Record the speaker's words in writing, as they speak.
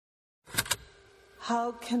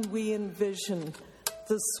how can we envision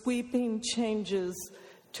the sweeping changes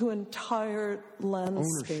to entire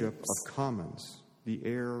landscapes? Ownership of commons, the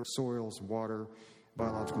air, soils, water,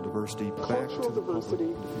 biological diversity, back cultural to the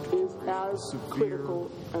diversity is as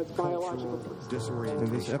critical as biological diversity. Disorientation.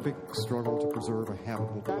 In this epic struggle to preserve a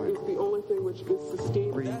habitable That planet. is the only thing which is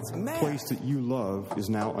sustainable. The place that you love is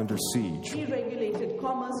now under siege. Deregulated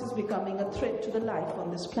commerce is becoming a threat to the life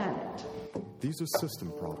on this planet. These are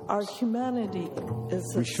system problems. Our humanity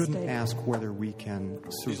is We at shouldn't stake. ask whether we can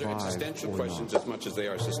survive These are existential or questions not. as much as they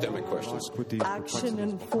are systemic questions. Put these Action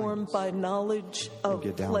perplexities informed by knowledge and of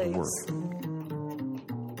get down place. to work.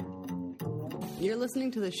 You're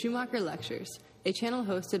listening to the Schumacher Lectures, a channel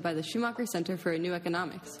hosted by the Schumacher Center for a New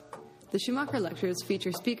Economics. The Schumacher Lectures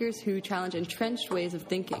feature speakers who challenge entrenched ways of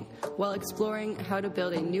thinking while exploring how to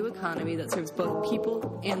build a new economy that serves both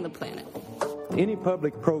people and the planet. Any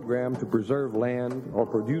public program to preserve land or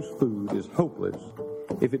produce food is hopeless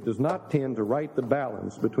if it does not tend to right the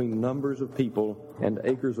balance between numbers of people and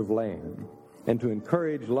acres of land, and to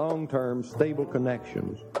encourage long-term stable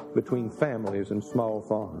connections between families and small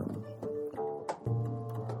farms.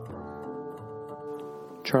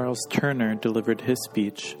 Charles Turner delivered his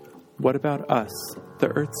speech, "What About Us, the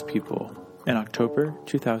Earth's People?" in October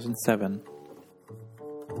 2007.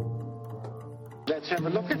 Let's have a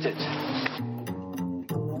look at it.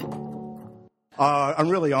 I'm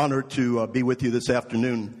really honored to be with you this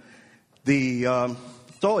afternoon.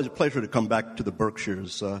 It's always a pleasure to come back to the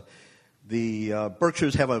Berkshires. The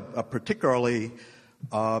Berkshires have a particularly,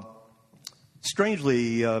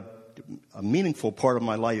 strangely, a meaningful part of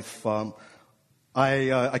my life.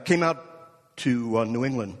 I came out to New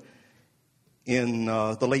England in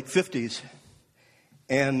the late 50s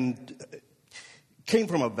and came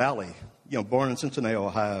from a valley, born in Cincinnati,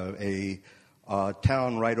 Ohio, a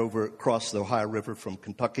town right over across the Ohio River from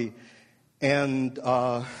Kentucky, and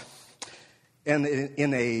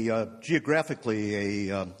in a geographically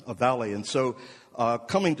a valley. And so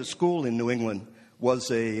coming to school in New England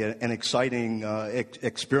was an exciting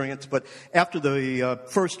experience. But after the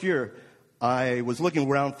first year, I was looking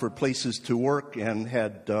around for places to work and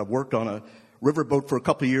had worked on a riverboat for a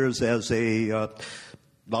couple of years as a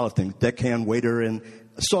lot of things, deckhand, waiter, and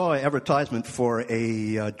saw an advertisement for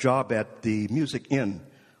a job at the Music Inn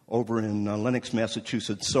over in Lenox,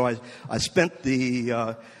 Massachusetts. So I spent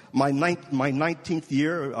my 19th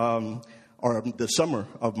year, or the summer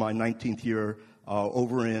of my 19th year,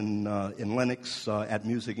 over in Lenox at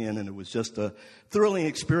Music Inn, and it was just a thrilling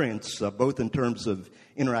experience, both in terms of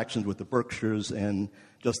interactions with the Berkshires and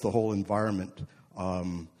just the whole environment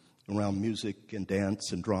around music and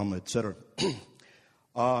dance and drama, etc.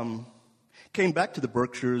 Came back to the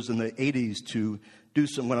Berkshires in the 80s to do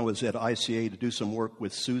some, when I was at ICA, to do some work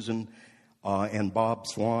with Susan and Bob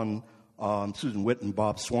Swan, Susan Witt and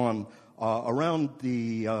Bob Swan, around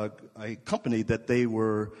a company that they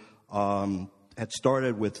were had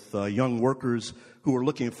started with young workers who were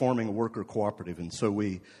looking at forming a worker cooperative. And so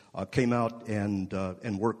we came out and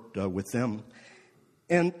worked with them.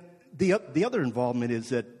 And the other involvement is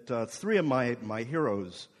that three of my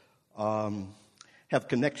heroes have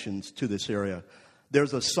connections to this area.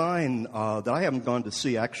 There's a sign that I haven't gone to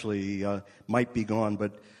see, actually, might be gone,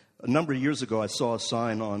 but a number of years ago I saw a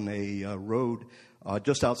sign on a road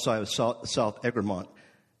just outside of South Egremont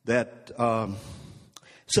that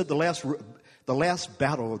said the last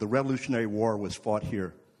battle of the Revolutionary War was fought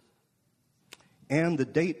here. And the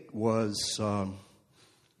date was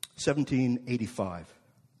 1785.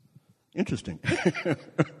 Interesting.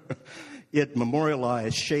 It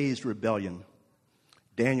memorialized Shays' Rebellion,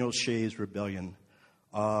 Daniel Shay's rebellion.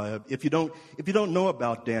 If you don't know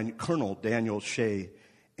about Colonel Daniel Shay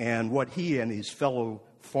and what he and his fellow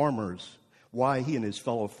farmers, why he and his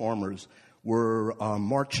fellow farmers were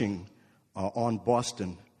marching on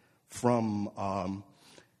Boston from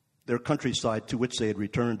their countryside to which they had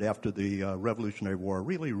returned after the Revolutionary War,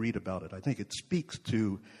 really read about it. I think it speaks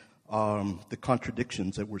to the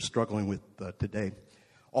contradictions that we're struggling with today.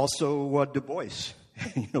 Also, Du Bois,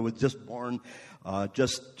 was just born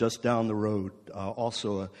just down the road.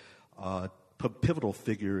 Also a pivotal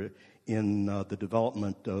figure in the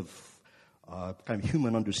development of kind of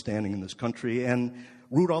human understanding in this country. And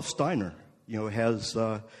Rudolf Steiner, has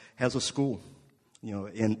a school,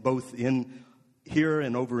 in both in here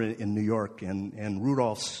and over in New York. And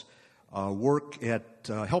Rudolf's work at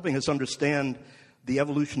helping us understand the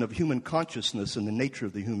evolution of human consciousness and the nature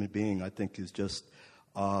of the human being, I think, is just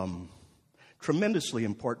tremendously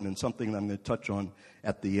important and something that I'm going to touch on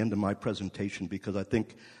at the end of my presentation, because I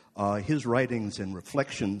think his writings and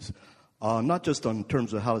reflections not just in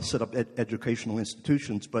terms of how to set up educational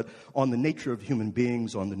institutions, but on the nature of human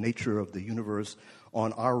beings, on the nature of the universe,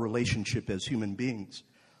 on our relationship as human beings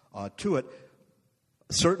to it.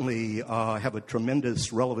 Certainly have a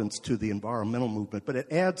tremendous relevance to the environmental movement, but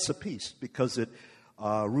it adds a piece because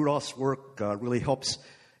Rudolph's work really helps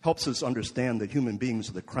us understand that human beings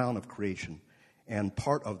are the crown of creation and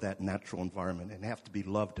part of that natural environment and have to be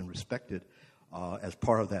loved and respected as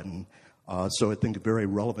part of that. And so I think very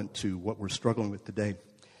relevant to what we're struggling with today.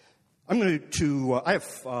 I'm going to I have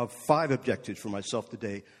 5 objectives for myself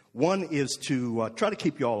today. One is to try to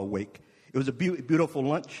keep you all awake. It was a beautiful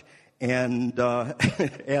lunch. And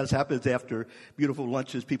as happens after beautiful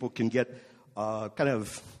lunches, people can get kind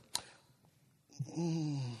of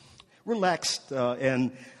relaxed.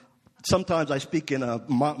 And sometimes I speak in a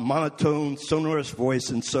monotone, sonorous voice,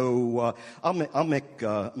 and so I'll make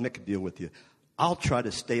a deal with you. I'll try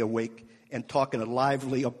to stay awake and talk in a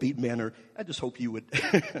lively, upbeat manner. I just hope you would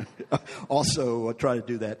also try to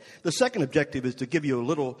do that. The second objective is to give you a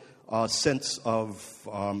little sense of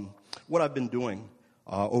what I've been doing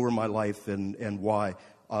over my life and why.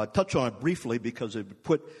 Touch on it briefly because it would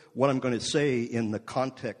put what I'm going to say in the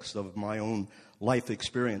context of my own life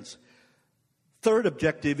experience. Third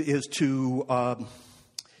objective is to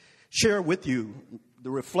share with you the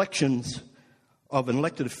reflections of an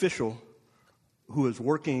elected official who is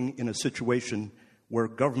working in a situation where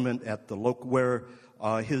government at the local, where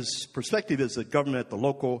his perspective is that government at the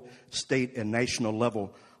local, state, and national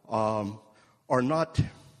level are not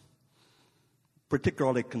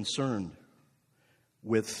particularly concerned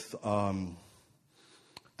with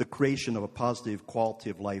the creation of a positive quality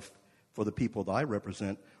of life for the people that I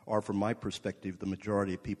represent, or from my perspective, the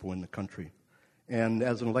majority of people in the country. And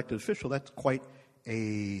as an elected official, that's quite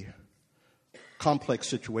a complex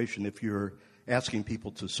situation if you're asking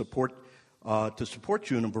people to support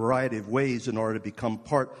you in a variety of ways in order to become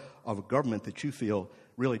part of a government that you feel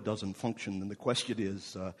really doesn't function. And the question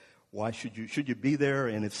is, why should you be there?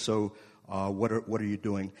 And if so, what are you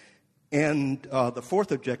doing? And the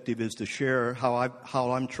fourth objective is to share how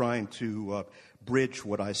I'm trying to bridge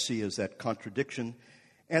what I see as that contradiction.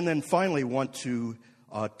 And then finally want to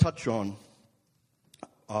touch on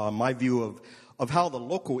my view of how the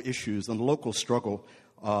local issues and the local struggle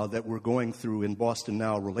that we're going through in Boston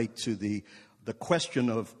now relate to the question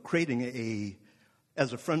of creating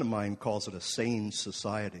as a friend of mine calls it, a sane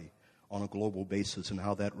society on a global basis, and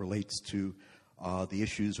how that relates to the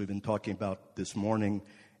issues we've been talking about this morning,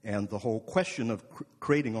 and the whole question of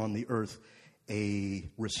creating on the earth a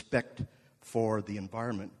respect for the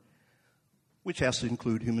environment, which has to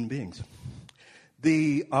include human beings.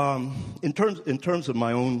 In terms of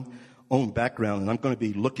my own background, and I'm going to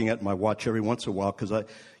be looking at my watch every once in a while because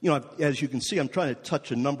as you can see, I'm trying to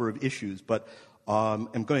touch a number of issues, but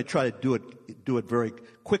I'm going to try to do it very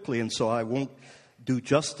quickly, and so I won't do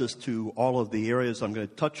justice to all of the areas I'm going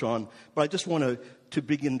to touch on. But I just want to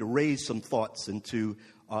begin to raise some thoughts and to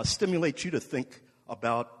stimulate you to think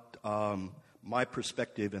about my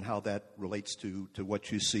perspective and how that relates to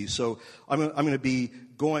what you see. So I'm going to be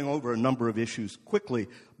going over a number of issues quickly,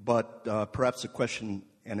 but perhaps the question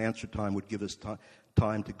and answer time would give us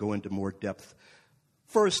time to go into more depth.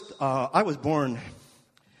 First, I was born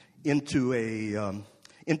into a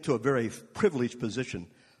very privileged position.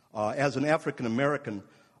 As an African American,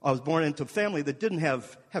 I was born into a family that didn't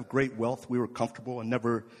have great wealth. We were comfortable and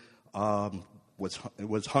never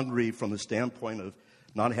was hungry from the standpoint of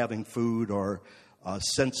not having food or a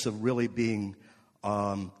sense of really being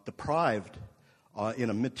deprived in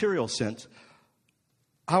a material sense.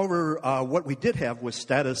 However, what we did have was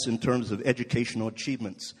status in terms of educational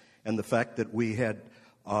achievements and the fact that we had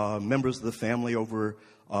members of the family over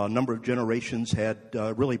a number of generations had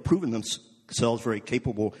really proven themselves very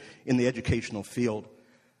capable in the educational field.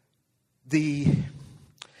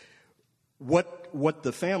 What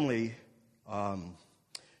the family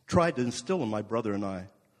tried to instill in my brother and I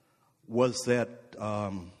was that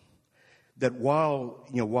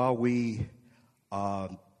while we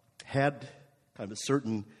had kind of a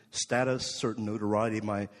certain status, certain notoriety,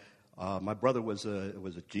 my brother was a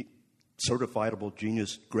certifiable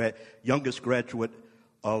genius, youngest graduate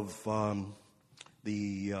of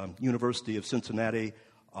the University of Cincinnati.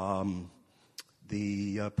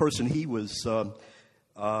 The person he was,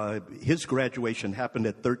 his graduation happened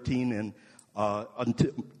at 13, and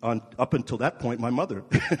up until that point, my mother,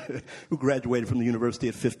 who graduated from the university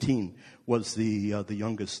at 15, was the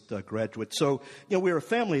youngest graduate. So, we were a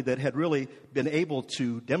family that had really been able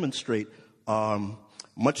to demonstrate,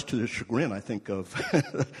 much to the chagrin, I think, of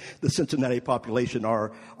the Cincinnati population,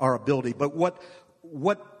 our ability. But what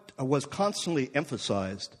was constantly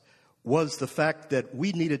emphasized was the fact that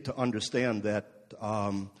we needed to understand that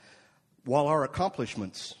while our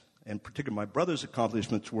accomplishments, and particularly my brother's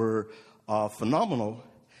accomplishments, were phenomenal,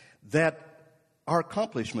 that our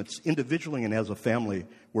accomplishments individually and as a family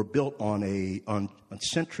were built on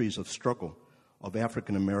centuries of struggle of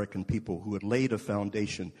African American people who had laid a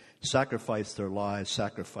foundation, sacrificed their lives,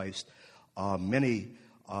 sacrificed many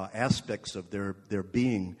aspects of their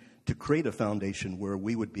being to create a foundation where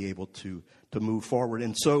we would be able to move forward.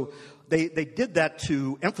 And so they did that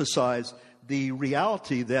to emphasize the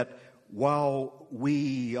reality that while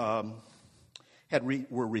we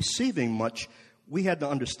were receiving much, we had to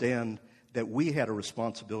understand that we had a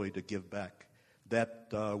responsibility to give back, that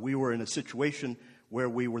we were in a situation where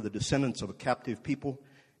we were the descendants of a captive people,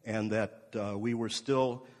 and that we were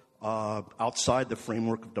still outside the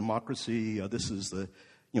framework of democracy. This is the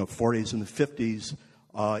 40s and the 50s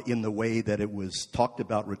in the way that it was talked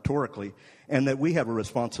about rhetorically, and that we have a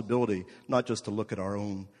responsibility not just to look at our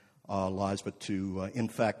own lives, but to, in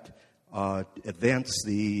fact, advance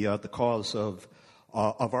the cause of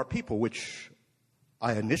our people, which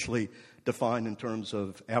I initially defined in terms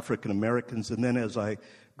of African Americans, and then as I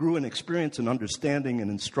grew in experience and understanding and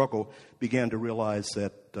in struggle, began to realize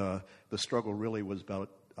that the struggle really was about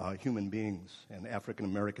human beings and African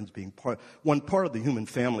Americans being one part of the human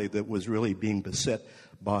family that was really being beset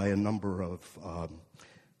by a number of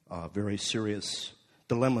very serious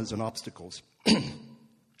dilemmas and obstacles.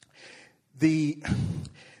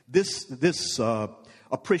 This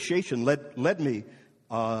appreciation led me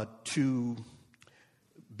to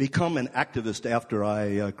become an activist after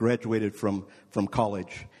I graduated from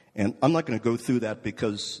college. And I'm not going to go through that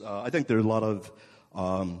because I think there are a lot of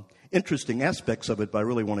interesting aspects of it, but I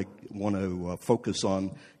really want to focus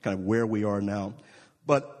on kind of where we are now.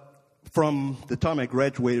 But from the time I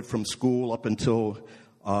graduated from school up until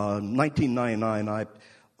 1999, I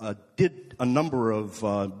did a number of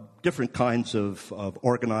different kinds of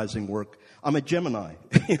organizing work. I'm a Gemini,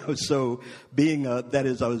 so being that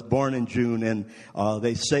is, I was born in June, and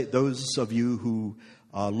they say those of you who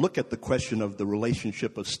look at the question of the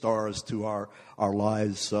relationship of stars to our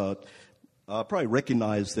lives probably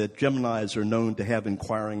recognize that Geminis are known to have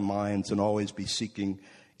inquiring minds and always be seeking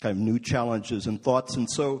kind of new challenges and thoughts. And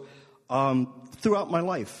so throughout my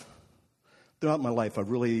life, I've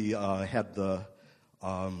really had the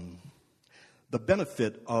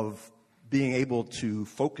benefit of being able to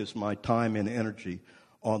focus my time and energy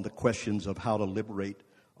on the questions of how to liberate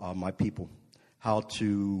my people, how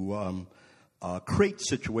to create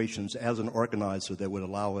situations as an organizer that would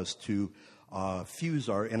allow us to fuse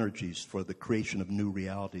our energies for the creation of new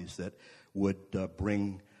realities that would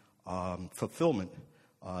bring fulfillment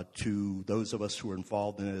to those of us who are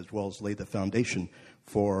involved in it, as well as lay the foundation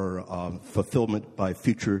for fulfillment by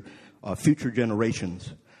future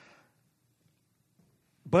generations.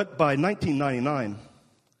 But by 1999,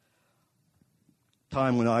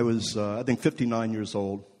 time when I was, I think, 59 years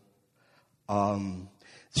old,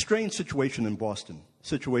 strange situation in Boston,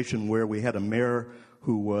 situation where we had a mayor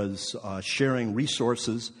who was sharing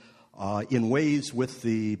resources in ways with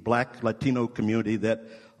the Black Latino community that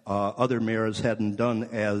other mayors hadn't done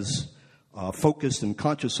as focused and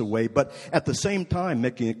conscious a way, but at the same time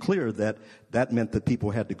making it clear that that meant that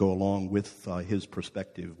people had to go along with his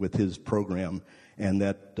perspective, with his program, and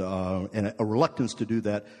that and a reluctance to do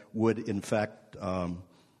that would, in fact,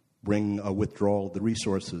 bring a withdrawal of the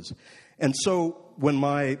resources. And so when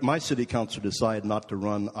my city council decided not to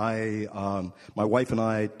run, my wife and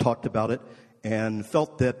I talked about it and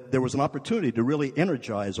felt that there was an opportunity to really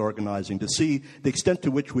energize organizing, to see the extent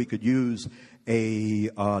to which we could use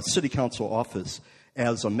a city council office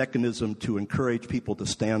as a mechanism to encourage people to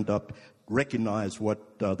stand up, recognize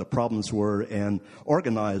what the problems were, and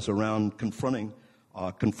organize around confronting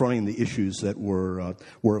the issues that were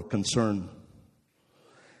of concern.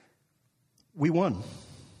 We won,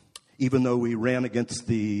 even though we ran against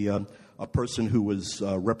a person who was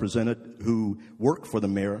represented, who worked for the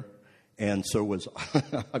mayor, and so was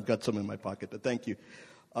I've got some in my pocket, but thank you.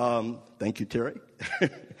 Thank you, Terry.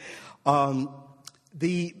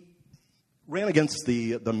 The ran against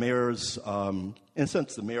the mayor's, in a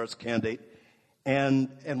sense, the mayor's candidate, and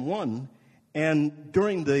won. And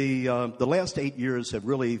during the last 8 years, have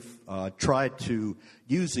really tried to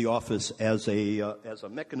use the office as a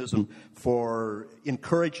mechanism for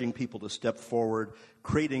encouraging people to step forward,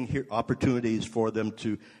 creating opportunities for them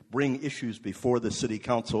to bring issues before the city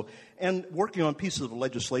council, and working on pieces of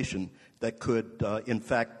legislation that could, in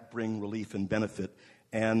fact, bring relief and benefit.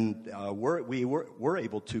 And we were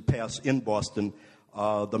able to pass in Boston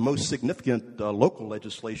the most significant local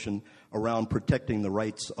legislation around protecting the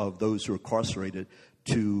rights of those who are incarcerated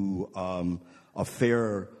to a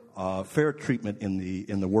fair treatment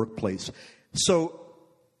in the workplace. So,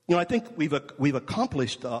 I think we've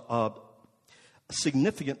accomplished a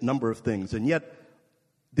significant number of things, and yet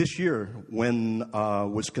this year, when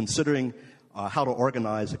was considering how to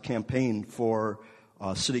organize a campaign for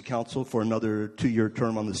city council for another 2-year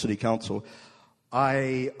term on the city council,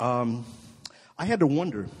 I had to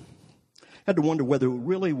wonder whether it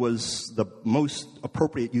really was the most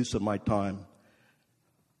appropriate use of my time.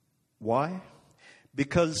 Why?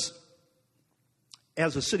 Because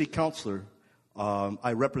as a city councilor,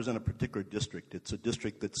 I represent a particular district. It's a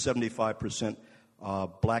district that's 75%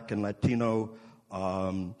 Black and Latino,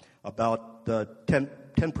 about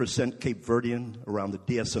 10% Cape Verdean around the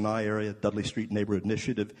DSNI area, Dudley Street Neighborhood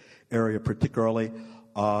Initiative area particularly,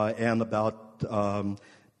 and about 10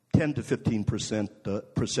 to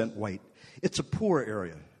 15% white. It's a poor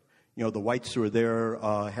area. The whites who are there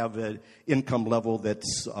have an income level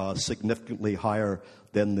that's significantly higher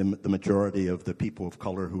than the majority of the people of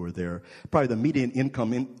color who are there. Probably the median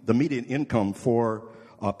income for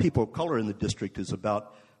people of color in the district is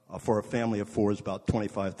about, for a family of four, is about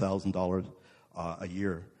 $25,000 a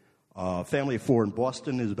year. Family of four in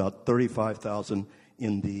Boston is about $35,000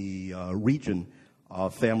 in the region.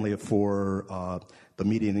 Family of four, the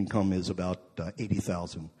median income is about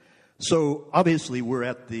 $80,000. So obviously we're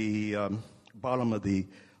at the bottom of the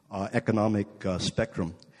economic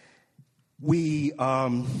spectrum. We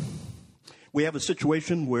have a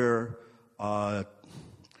situation where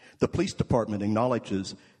the police department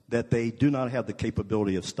acknowledges that they do not have the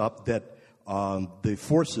capability of the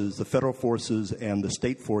forces, the federal forces and the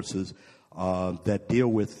state forces that deal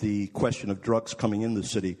with the question of drugs coming in the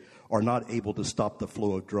city are not able to stop the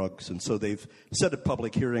flow of drugs. And so they've said at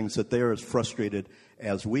public hearings that they're as frustrated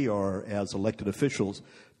as we are as elected officials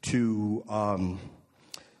to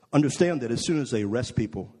understand that as soon as they arrest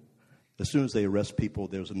people,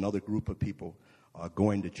 there's another group of people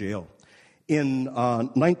going to jail. In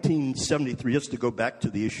 1973, just to go back to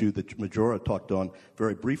the issue that Majora talked on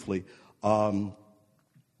very briefly, in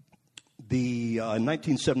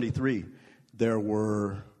 1973, there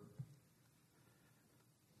were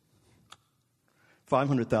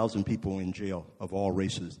 500,000 people in jail of all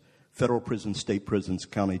races, federal prisons, state prisons,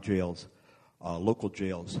 county jails, local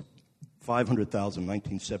jails. 500,000 in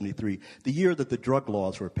 1973, the year that the drug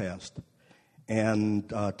laws were passed. And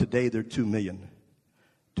today there are 2 million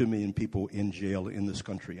people in jail in this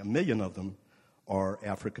country. 1 million of them are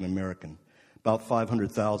African American, about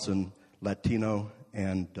 500,000 Latino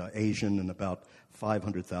and Asian, and about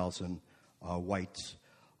 500,000 whites.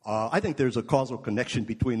 I think there's a causal connection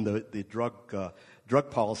between the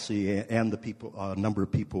drug policy and the number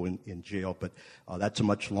of people in jail, but that's a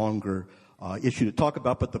much longer issue to talk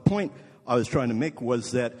about. But the point I was trying to make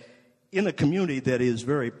was that in a community that is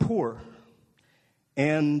very poor,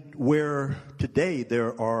 and where today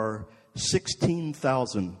there are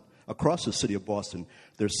 16,000 across the city of Boston,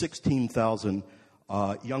 there's 16,000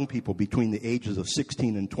 young people between the ages of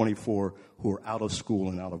 16 and 24 who are out of school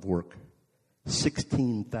and out of work.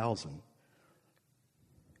 16,000.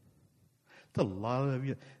 That's a lot of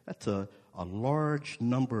you. That's a large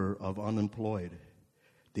number of unemployed.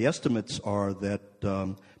 The estimates are that,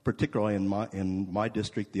 particularly in my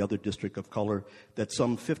district, the other district of color, that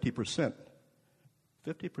some 50%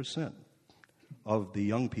 of the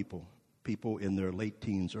young people in their late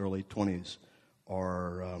teens, early 20s,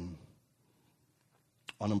 are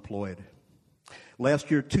unemployed.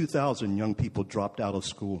 Last year, 2,000 young people dropped out of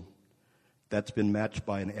school. That's been matched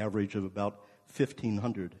by an average of about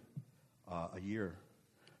 1,500 a year,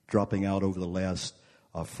 dropping out over the last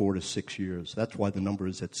 4 to 6 years. That's why the number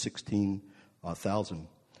is at 16,000.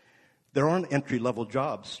 There aren't entry-level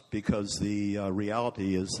jobs because the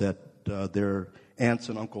reality is that their aunts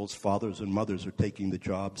and uncles, fathers and mothers are taking the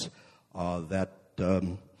jobs that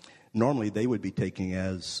normally they would be taking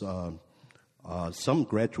as some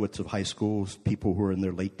graduates of high schools, people who are in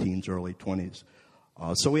their late teens, early 20s.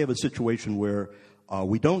 So we have a situation where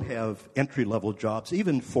we don't have entry-level jobs,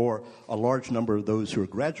 even for a large number of those who are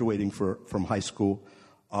graduating from high school,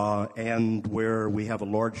 and where we have a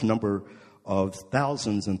large number of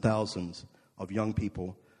thousands and thousands of young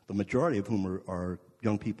people, the majority of whom are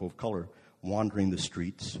young people of color, wandering the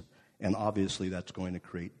streets, and obviously that's going to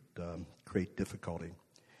create difficulty.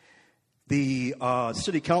 The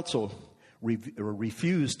city council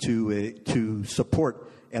refused to support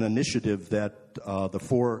an initiative that the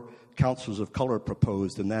 4 councilors of color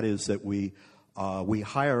proposed, and that is that we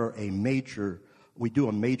do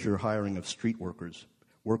a major hiring of street workers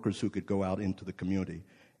who could go out into the community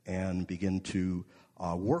and begin to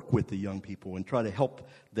work with the young people and try to help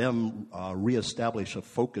them reestablish a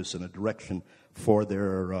focus and a direction for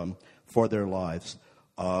their lives.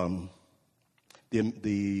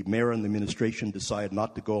 The mayor and the administration decided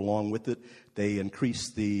not to go along with it. They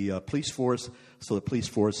increased the police force, so the police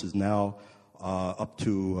force is now up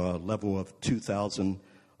to a level of 2,000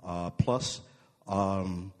 plus,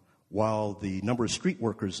 while the number of street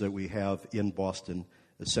workers that we have in Boston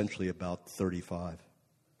is essentially about 35.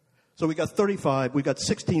 So we got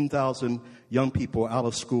 16,000 young people out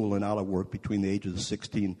of school and out of work between the ages of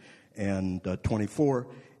 16 and 24,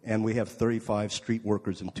 and we have 35 street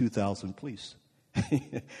workers and 2,000 police.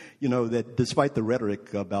 You know, that despite the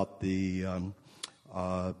rhetoric about the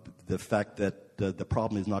fact that the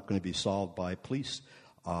problem is not going to be solved by police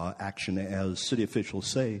action, as city officials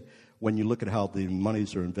say, when you look at how the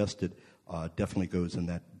monies are invested, definitely goes in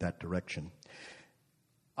that direction.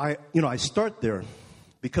 I start there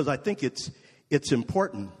because I think it's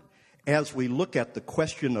important as we look at the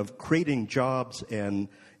question of creating jobs and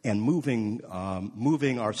moving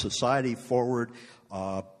our society forward,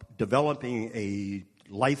 developing a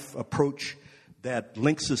life approach that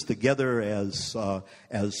links us together as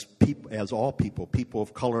all people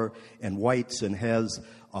of color and whites, and has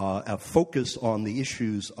a focus on the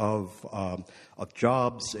issues of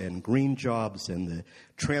jobs and green jobs and the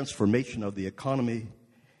transformation of the economy,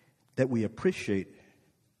 that we appreciate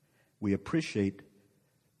the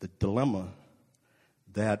dilemma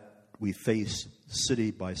that we face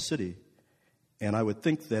city by city. And I would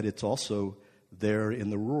think that it's also there in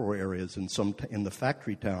the rural areas, in the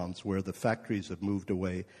factory towns where the factories have moved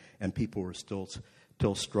away and people are still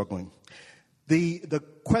struggling. The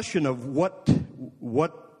question of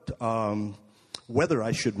whether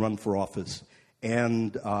I should run for office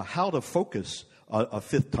and how to focus a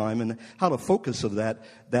fifth time and how to focus of that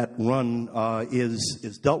run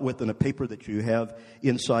is dealt with in a paper that you have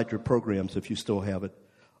inside your programs, if you still have it.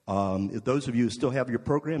 If those of you who still have your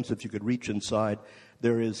programs, if you could reach inside,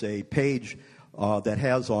 there is a page that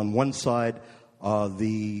has on one side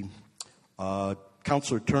the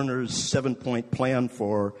Councilor Turner's 7-point plan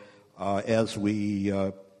for, as we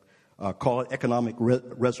call it, economic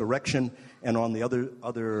resurrection, and on the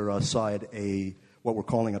other side what we're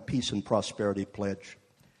calling a peace and prosperity pledge.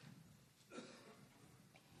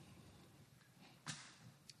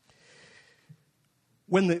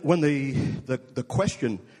 When I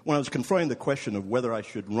was confronting the question of whether I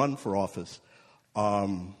should run for office,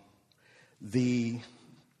 the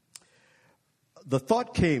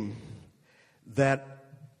thought came that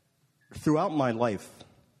throughout my life,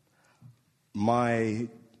 my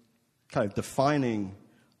kind of defining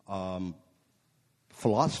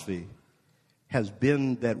philosophy has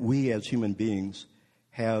been that we as human beings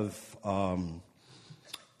have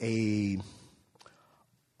in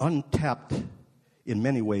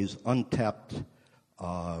many ways, untapped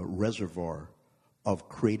reservoir of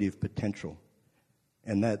creative potential.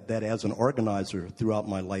 And that as an organizer throughout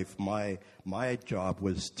my life, my job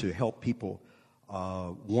was to help people,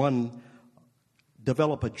 one,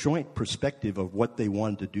 develop a joint perspective of what they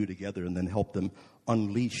wanted to do together, and then help them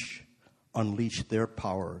unleash their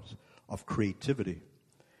powers of creativity.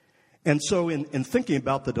 And so in thinking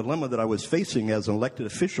about the dilemma that I was facing as an elected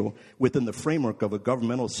official within the framework of a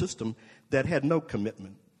governmental system that has no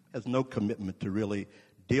commitment to really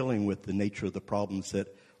dealing with the nature of the problems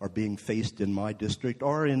that are being faced in my district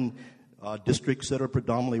or in districts that are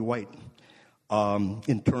predominantly white,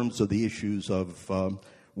 in terms of the issues of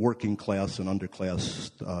working class and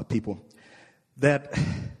underclass people, that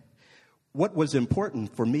what was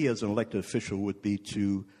important for me as an elected official would be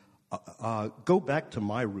to go back to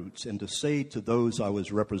my roots and to say to those I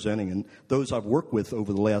was representing and those I've worked with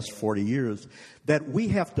over the last 40 years that we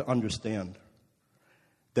have to understand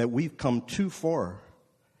that we've come too far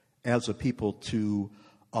as a people to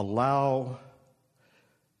allow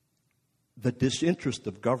the disinterest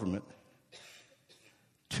of government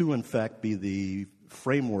to, in fact, be the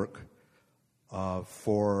framework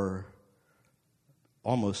for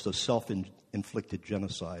almost a self-inflicted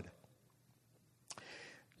genocide.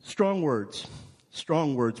 Strong words,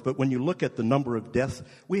 but when you look at the number of deaths,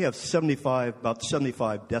 we have about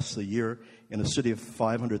 75 deaths a year in a city of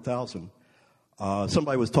 500,000.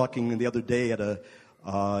 Somebody was talking the other day at a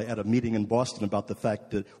meeting in Boston about the fact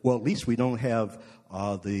that, well, at least we don't have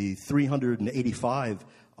the 385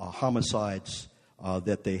 homicides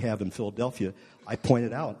that they have in Philadelphia. I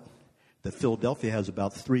pointed out that Philadelphia has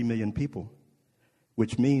about 3 million people,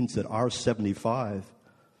 which means that our 75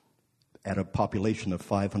 at a population of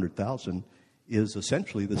 500,000 is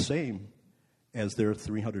essentially the same as their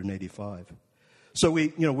 385. So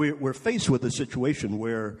we're faced with a situation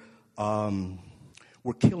where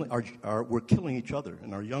we're killing each other,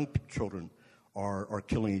 and our young children are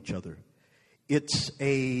killing each other. It's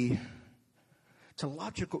a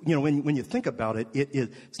logical, when you think about it,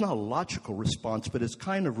 it's not a logical response, but it's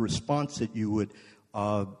kind of response that you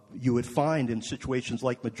would find in situations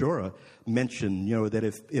like Majora mentioned, that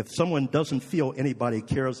if someone doesn't feel anybody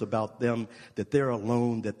cares about them, that they're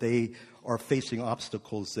alone, that they are facing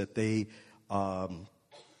obstacles that they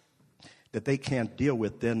can't deal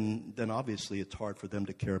with, then obviously it's hard for them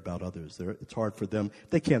to care about others. It's hard for them.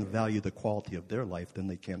 If they can't value the quality of their life, then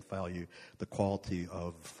they can't value the quality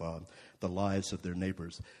of the lives of their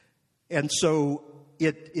neighbors. And so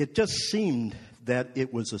it just seemed that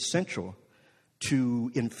it was essential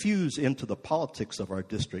to infuse into the politics of our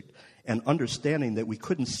district an understanding that we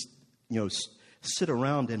couldn't, sit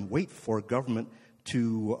around and wait for government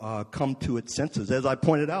to come to its senses. As I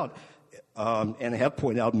pointed out, and have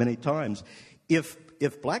pointed out many times,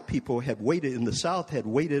 if black people had waited in the South, had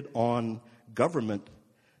waited on government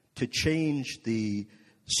to change the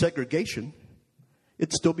segregation,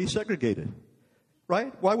 it'd still be segregated,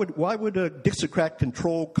 right? Why would a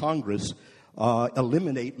Dixiecrat-controlled Congress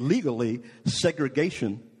eliminate legally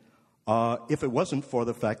segregation if it wasn't for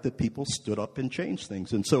the fact that people stood up and changed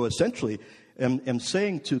things? And so essentially, I'm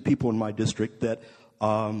saying to people in my district that,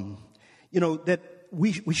 that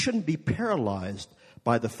we shouldn't be paralyzed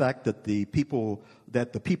by the fact that the people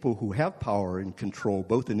who have power and control,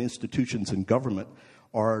 both in institutions and government,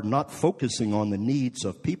 are not focusing on the needs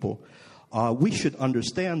of people. We should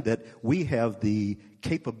understand that we have the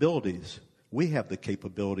capabilities. We have the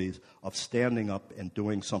capabilities of standing up and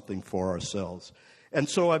doing something for ourselves. And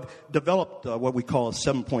so I've developed what we call a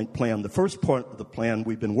 7-point plan. The first part of the plan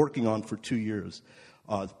we've been working on for 2 years,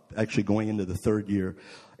 actually going into the third year,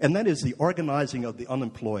 and that is the organizing of the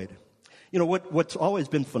unemployed. What's always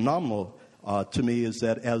been phenomenal to me is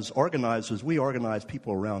that as organizers, we organize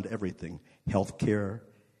people around everything: healthcare,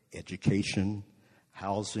 education,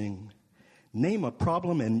 housing. Name a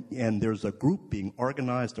problem, and there's a group being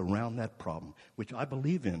organized around that problem, which I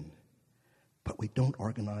believe in. But we don't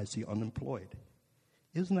organize the unemployed.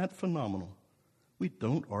 Isn't that phenomenal? We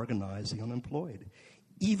don't organize the unemployed.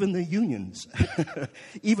 Even the unions,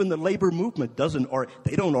 even the labor movement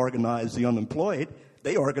they don't organize the unemployed.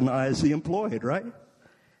 They organize the employed, right?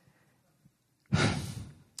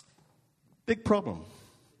 Big problem.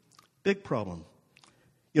 Big problem.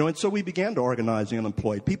 And so we began to organize the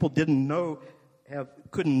unemployed. People didn't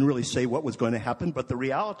couldn't really say what was going to happen, but the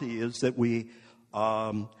reality is that we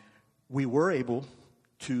were able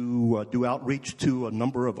to do outreach to a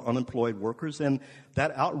number of unemployed workers, and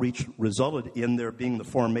that outreach resulted in there being the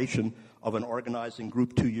formation of an organizing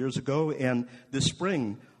group 2 years ago. And this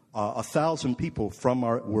spring, 1,000 people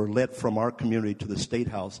were led from our community to the State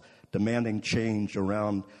House, demanding change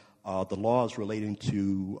around the laws relating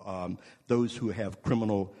to those who have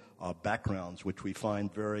criminal backgrounds, which we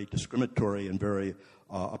find very discriminatory and very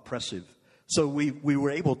oppressive. So we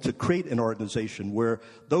were able to create an organization where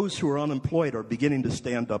those who are unemployed are beginning to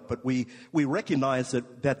stand up, but we recognize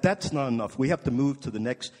that that's not enough. We have to move to the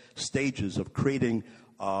next stages of creating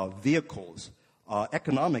vehicles,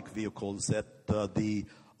 economic vehicles that the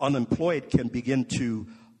unemployed can begin to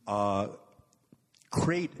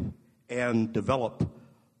create and develop.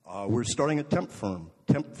 We're starting a temp firm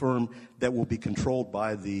that will be controlled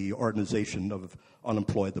by the organization of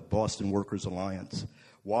unemployed, the Boston Workers Alliance.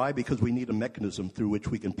 Why? Because we need a mechanism through which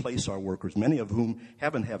we can place our workers, many of whom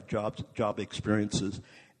haven't had job experiences.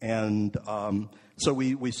 And so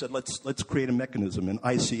we said, let's create a mechanism. And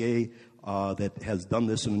ICA that has done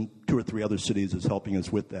this in 2 or 3 other cities is helping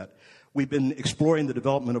us with that. We've been exploring the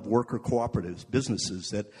development of worker cooperatives, businesses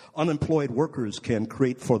that unemployed workers can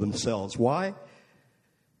create for themselves. Why?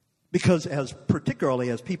 Because particularly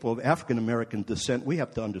as people of African American descent, we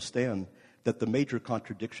have to understand that the major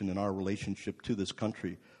contradiction in our relationship to this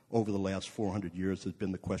country over the last 400 years has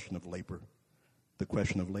been the question of labor. The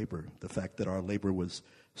question of labor. The fact that our labor was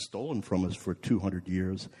stolen from us for 200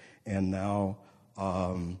 years and now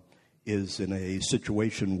is in a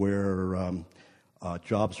situation where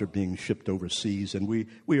jobs are being shipped overseas, and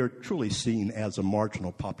we are truly seen as a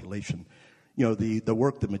marginal population. The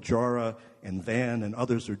work that Majora and Van and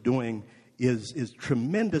others are doing is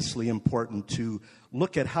tremendously important to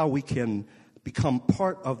look at how we can become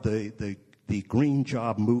part of the green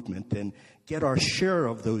job movement and get our share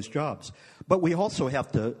of those jobs. But we also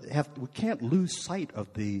we can't lose sight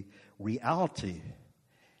of the reality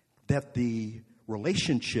that the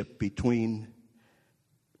relationship between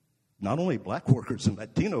not only black workers and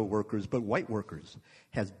Latino workers, but white workers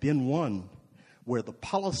has been one where the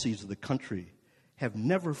policies of the country have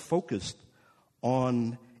never focused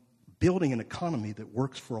on building an economy that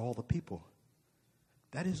works for all the people.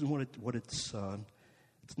 That isn't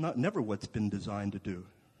it's not never what's been designed to do.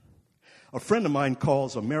 A friend of mine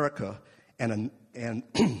calls America an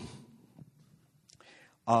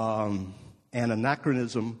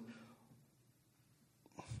anachronism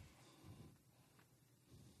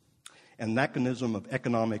of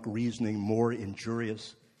economic reasoning more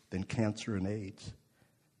injurious than cancer and AIDS.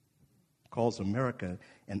 Calls America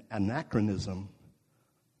an anachronism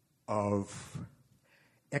of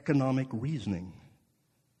economic reasoning.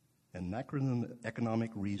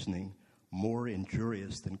 Economic reasoning more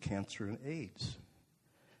injurious than cancer and AIDS.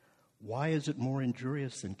 Why is it more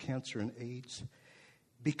injurious than cancer and AIDS?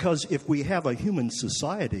 Because if we have a human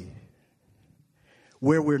society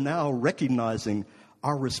where we're now recognizing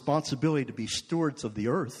our responsibility to be stewards of the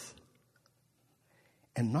earth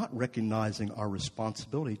and not recognizing our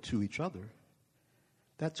responsibility to each other,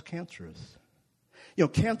 that's cancerous. You know,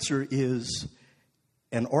 cancer is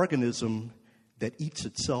an organism that eats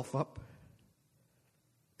itself up.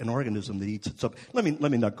 An organism that eats itself. Let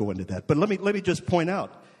me not go into that, but let me just point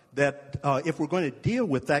out that if we're going to deal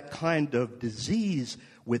with that kind of disease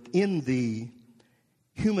within the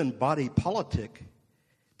human body politic,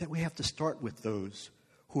 that we have to start with those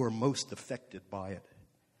who are most affected by it,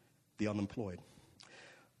 the unemployed.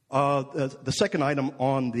 The second item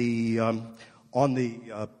on the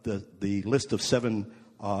list of 7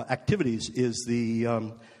 activities is the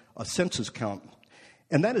a census count.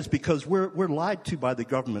 And that is because we're lied to by the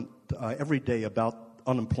government every day about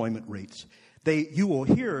unemployment rates. You will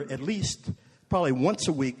hear at least probably once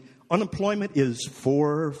a week, unemployment is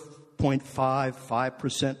 4.5%,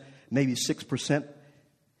 5%, maybe 6%.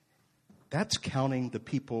 That's counting the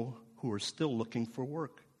people who are still looking for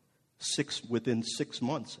work within 6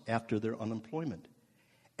 months after their unemployment.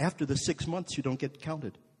 After the 6 months, you don't get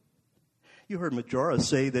counted. You heard Majora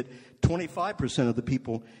say that 25% of the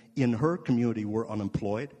people in her community were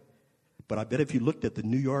unemployed. But I bet if you looked at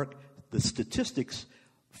the statistics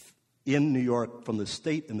in New York from the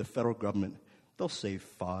state and the federal government, they'll say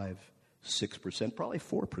 5, 6%, probably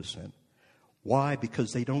 4%. Why?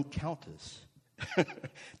 Because they don't count us.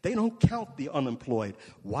 They don't count the unemployed.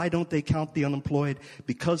 Why don't they count the unemployed?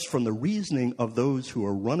 Because from the reasoning of those who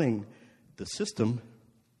are running the system,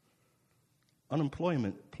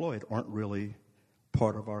 unemployed aren't really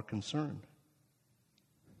part of our concern.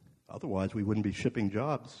 Otherwise, we wouldn't be shipping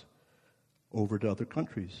jobs over to other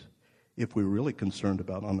countries if we were really concerned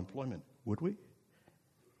about unemployment, would we?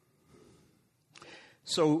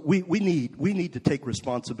 So we need to take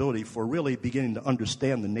responsibility for really beginning to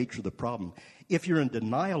understand the nature of the problem. If you're in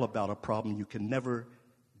denial about a problem, you can never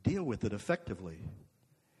deal with it effectively.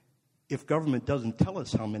 If government doesn't tell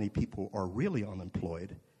us how many people are really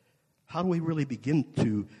unemployed, how do we really begin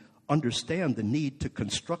to understand the need to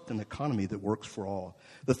construct an economy that works for all?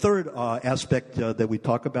 The third aspect that we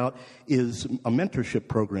talk about is a mentorship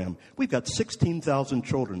program. We've got 16,000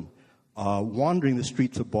 children wandering the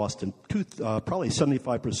streets of Boston, probably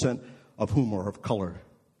 75% of whom are of color.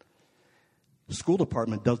 The school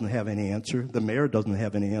department doesn't have any answer. The mayor doesn't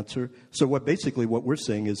have any answer. So what we're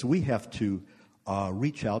saying is we have to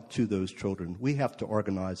reach out to those children. We have to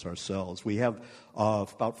organize ourselves. We have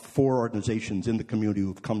about 4 organizations in the community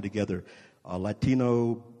who've come together,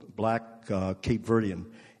 Latino, Black, Cape Verdean,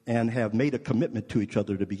 and have made a commitment to each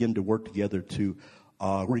other to begin to work together to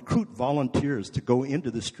recruit volunteers to go into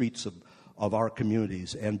the streets of our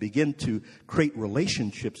communities and begin to create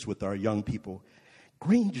relationships with our young people.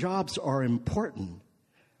 Green jobs are important,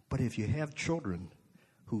 but if you have children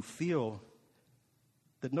who feel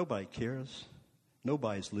that nobody cares,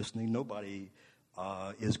 nobody's listening, nobody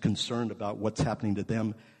is concerned about what's happening to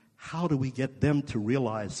them, how do we get them to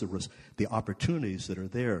realize the opportunities that are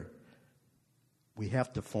there? We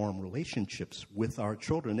have to form relationships with our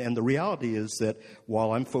children. And the reality is that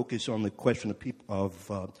while I'm focused on the question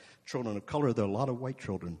of children of color, there are a lot of white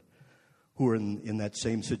children who are in that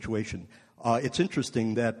same situation. It's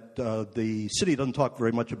interesting that the city doesn't talk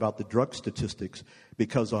very much about the drug statistics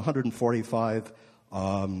because 145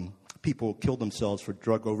 people killed themselves for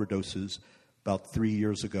drug overdoses about 3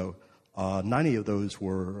 years ago. 90 of those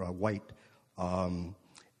were white.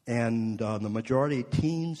 And the majority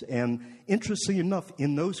teens, and interestingly enough,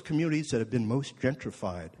 in those communities that have been most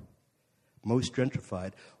gentrified,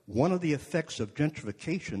 one of the effects of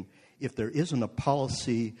gentrification, if there isn't a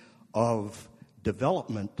policy of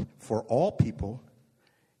development for all people,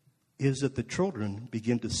 is that the children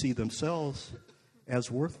begin to see themselves as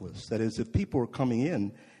worthless. That is, if people are coming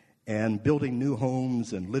in and building new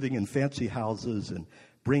homes and living in fancy houses and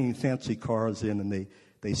bringing fancy cars in, and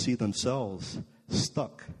they see themselves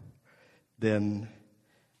stuck, then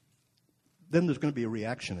then there's going to be a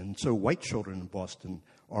reaction. And so white children in Boston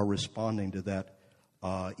are responding to that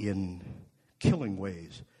in killing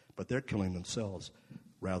ways, but they're killing themselves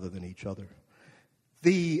rather than each other.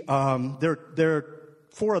 There are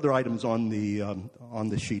 4 other items on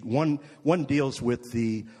the sheet. One deals with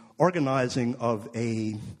the organizing of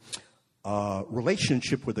a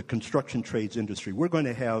relationship with the construction trades industry. We're going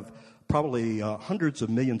to have probably hundreds of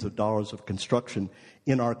millions of dollars of construction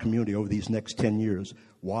in our community over these next 10 years.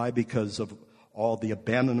 Why? Because of all the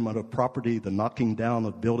abandonment of property, the knocking down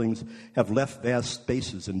of buildings have left vast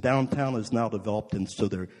spaces, and downtown is now developed, and so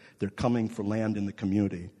they're coming for land in the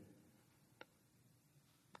community.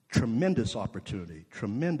 Tremendous opportunity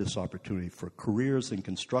for careers in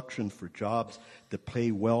construction, for jobs that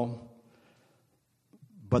pay well.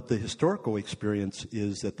 But the historical experience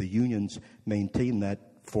is that the unions maintain that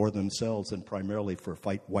for themselves and primarily for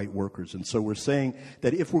white workers. And so we're saying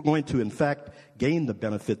that if we're going to, in fact, gain the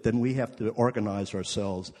benefit, then we have to organize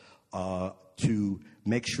ourselves to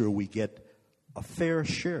make sure we get a fair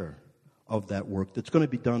share of that work that's going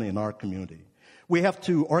to be done in our community. We have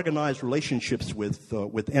to organize relationships with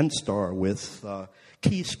NSTAR, with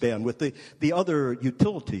Keyspan, with the other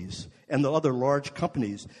utilities and the other large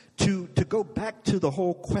companies to go back to the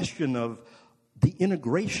whole question of the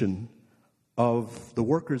integration of the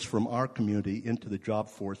workers from our community into the job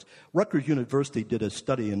force. Rutgers University did a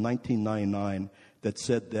study in 1999 that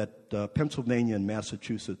said that Pennsylvania and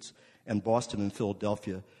Massachusetts and Boston and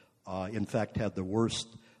Philadelphia, in fact, had the worst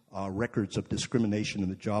records of discrimination in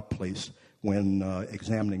the job place when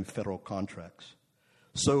examining federal contracts.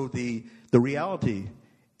 So the reality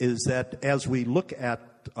is that as we look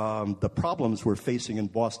at the problems we're facing in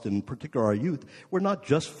Boston, particularly our youth, we're not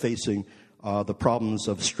just facing the problems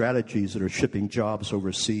of strategies that are shipping jobs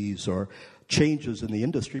overseas or changes in the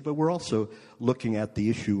industry, but we're also looking at the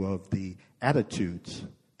issue of the attitudes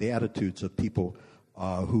of people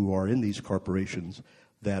who are in these corporations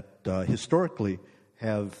that historically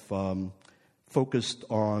have focused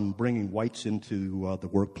on bringing whites into the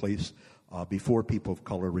workplace before people of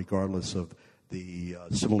color, regardless of the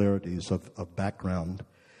similarities of background.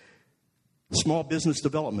 Small business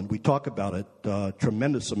development, we talk about it,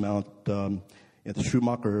 tremendous amount at the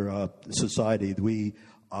Schumacher Society. The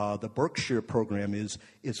Berkshire program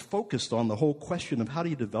is focused on the whole question of how do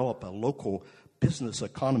you develop a local business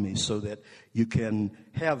economy so that you can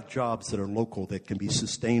have jobs that are local, that can be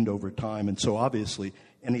sustained over time. And so obviously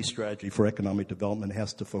any strategy for economic development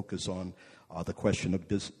has to focus on the question of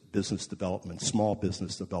business development, small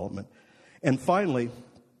business development. And finally,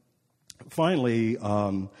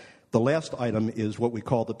 the last item is what we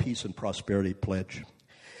call the Peace and Prosperity Pledge.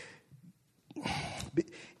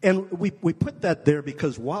 And we put that there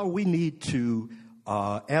because while we need to,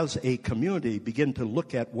 as a community, begin to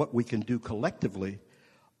look at what we can do collectively,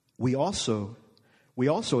 we also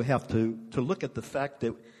have to look at the fact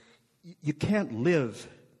that you can't live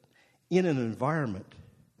in an environment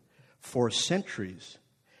for centuries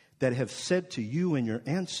that have said to you and your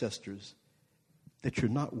ancestors that you're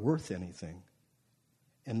not worth anything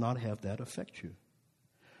and not have that affect you.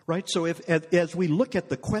 Right? So as we look at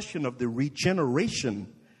the question of the regeneration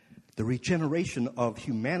of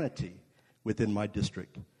humanity within my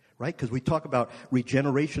district, right? Because we talk about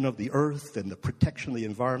regeneration of the earth and the protection of the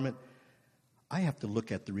environment. I have to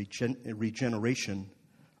look at the regeneration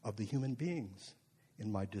of the human beings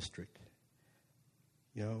in my district.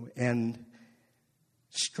 And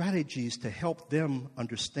strategies to help them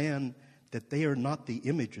understand that they are not the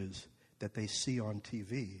images that they see on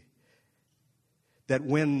TV. That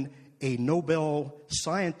when a Nobel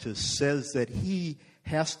scientist says that he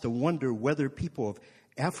has to wonder whether people of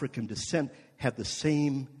African descent have the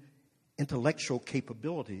same intellectual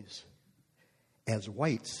capabilities as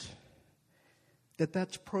whites,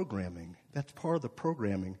 that's programming. That's part of the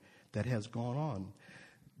programming that has gone on.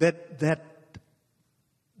 That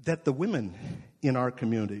the women in our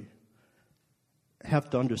community have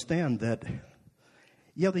to understand that,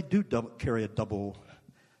 they do carry a double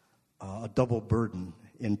burden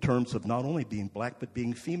in terms of not only being black but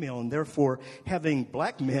being female, and therefore having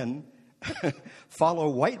black men follow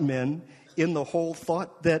white men in the whole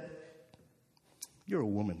thought that you're a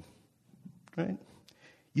woman, right?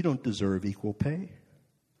 You don't deserve equal pay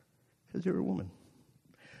because you're a woman.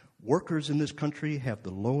 Workers in this country have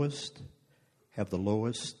the least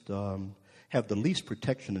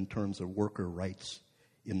protection in terms of worker rights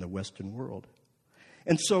in the Western world.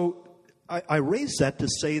 And so I raise that to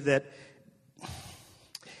say that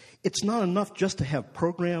it's not enough just to have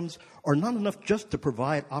programs or not enough just to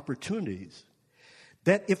provide opportunities.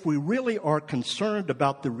 That if we really are concerned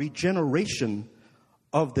about the regeneration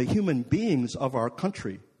of the human beings of our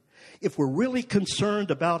country, if we're really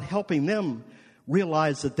concerned about helping them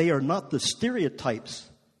realize that they are not the stereotypes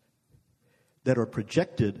that are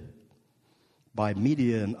projected by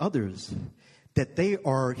media and others, that they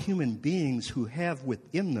are human beings who have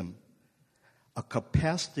within them a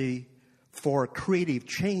capacity for creative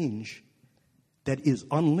change that is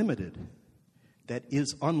unlimited. That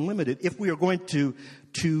is unlimited. If we are going to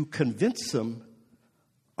convince them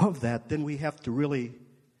of that, then we have to really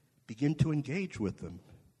begin to engage with them.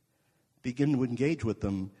 Begin to engage with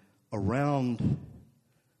them around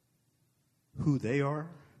who they are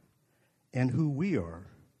and who we are.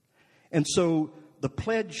 And so the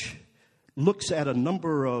pledge looks at a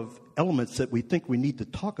number of elements that we think we need to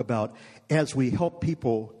talk about as we help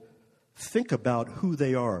people think about who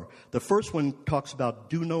they are. The first one talks about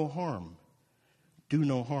do no harm. Do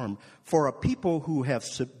no harm. For a people who have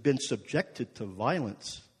been subjected to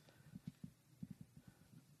violence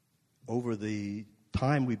over the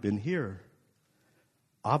time we've been here,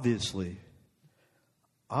 obviously,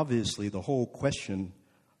 the whole question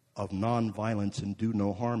of nonviolence and do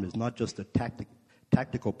no harm is not just a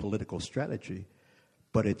tactical political strategy,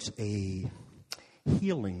 but it's a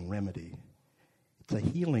healing remedy. It's a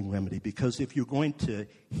healing remedy because if you're going to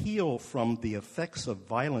heal from the effects of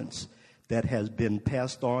violence that has been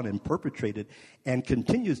passed on and perpetrated and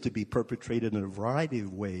continues to be perpetrated in a variety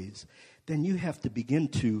of ways, then you have to begin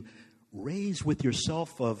to raise with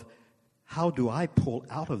yourself of how do I pull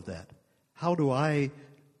out of that? How do I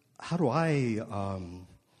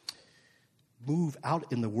move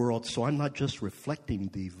out in the world so I'm not just reflecting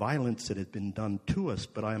the violence that has been done to us,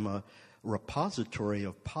 but I'm a repository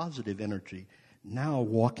of positive energy, now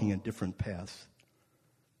walking a different path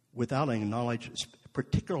without any knowledge,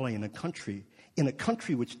 particularly in a country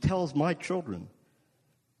which tells my children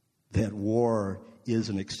that war is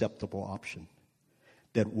an acceptable option,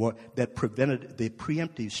 that the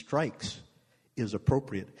preemptive strikes is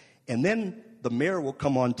appropriate. And then the mayor will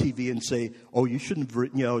come on TV and say, oh, you shouldn't,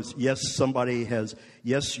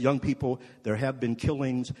 yes, young people, there have been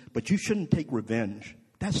killings, but you shouldn't take revenge.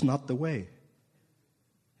 That's not the way.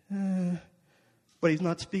 But he's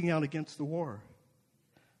not speaking out against the war,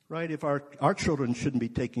 right? If our children shouldn't be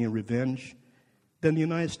taking revenge, then the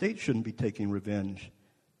United States shouldn't be taking revenge.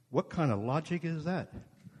 What kind of logic is that?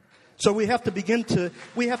 So we have to begin to,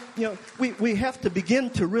 we have to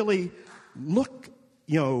begin to really look,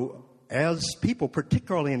 as people,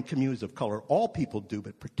 particularly in communities of color, all people do,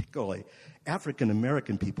 but particularly African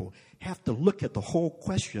American people, have to look at the whole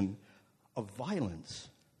question of violence.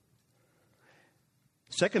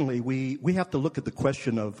 Secondly, we have to look at the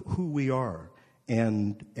question of who we are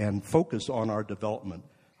and focus on our development,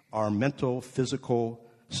 our mental, physical,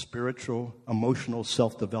 spiritual, emotional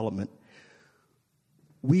self-development.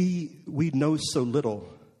 We know so little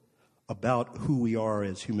about who we are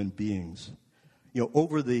as human beings.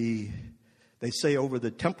 Over the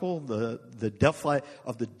temple, the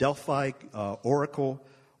Delphi oracle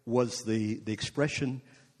was the expression,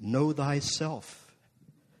 know thyself.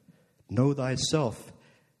 Know thyself.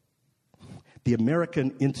 The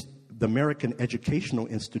American educational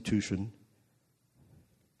institution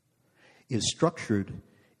is structured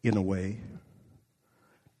in a way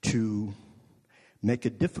to make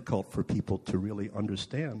it difficult for people to really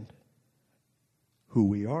understand who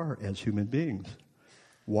we are as human beings.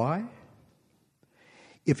 Why?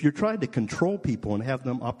 If you're trying to control people and have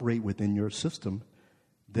them operate within your system,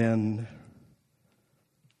 then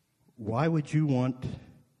why would you want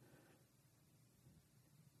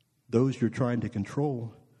those you're trying to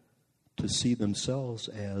control to see themselves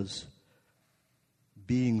as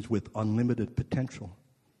beings with unlimited potential?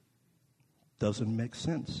 Doesn't make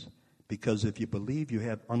sense. Because if you believe you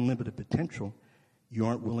have unlimited potential, you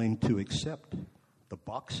aren't willing to accept the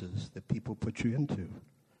boxes that people put you into.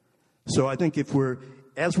 So I think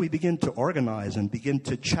as we begin to organize and begin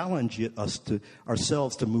to challenge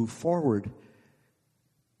ourselves to move forward,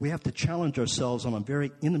 we have to challenge ourselves on a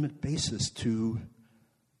very intimate basis to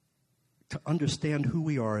understand who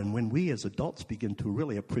we are. And when we as adults begin to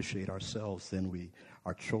really appreciate ourselves, then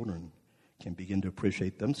our children can begin to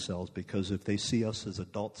appreciate themselves, because if they see us as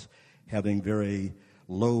adults having very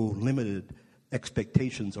low, limited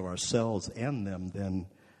expectations of ourselves and them, then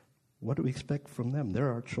what do we expect from them?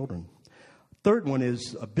 They're our children. Third one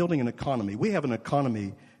is building an economy. We have an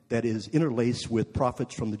economy that is interlaced with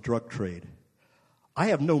profits from the drug trade. I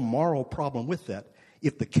have no moral problem with that.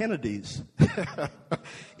 If the Kennedys,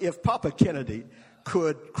 if Papa Kennedy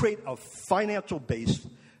could create a financial base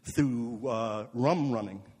through rum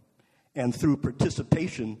running and through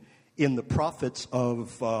participation in the profits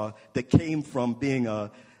of that came from being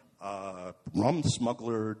a rum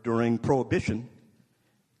smuggler during Prohibition,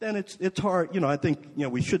 then it's hard. I think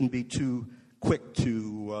we shouldn't be too quick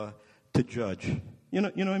to judge. You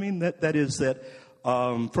know what I mean? That is that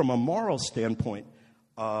from a moral standpoint,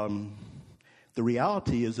 the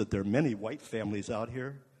reality is that there are many white families out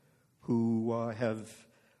here who have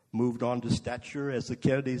moved on to stature, as the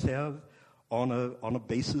Kennedys have, on a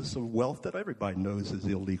basis of wealth that everybody knows is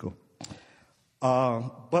illegal.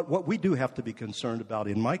 But what we do have to be concerned about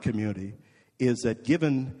in my community is that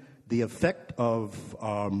given the effect of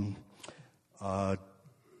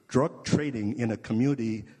drug trading in a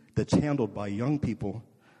community that's handled by young people,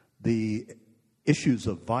 the issues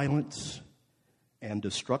of violence and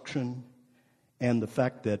destruction, and the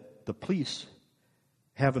fact that the police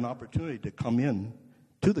have an opportunity to come in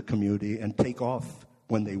to the community and take off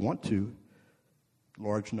when they want to,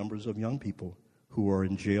 large numbers of young people who are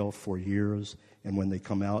in jail for years, and when they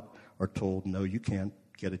come out are told, no, you can't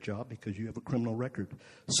get a job because you have a criminal record.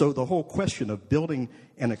 So the whole question of building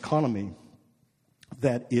an economy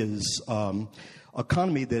that is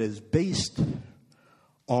based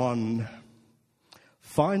on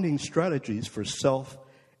finding strategies for self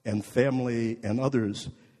and family and others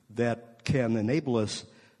that can enable us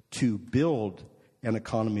to build an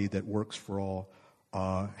economy that works for all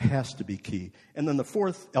has to be key. And then the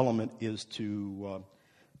fourth element is to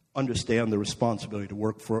understand the responsibility to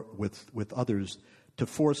work with others to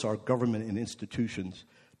force our government and institutions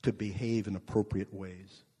to behave in appropriate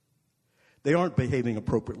ways. They aren't behaving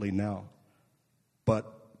appropriately now,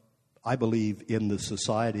 but I believe in the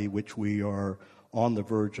society which we are on the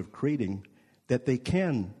verge of creating that they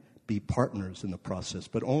can be partners in the process,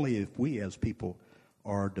 but only if we as people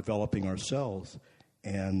are developing ourselves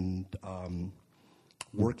and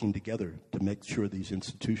working together to make sure these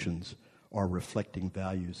institutions are reflecting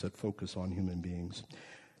values that focus on human beings.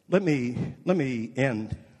 Let me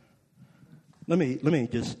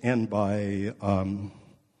just end by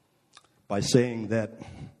saying that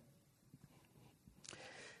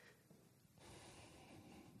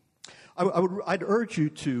I'd urge you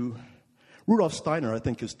to. Rudolf Steiner, I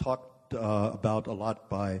think, is talked about a lot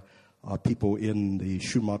by people in the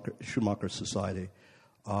Schumacher Society.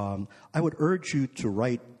 I would urge you to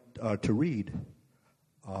read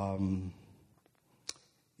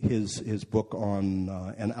his book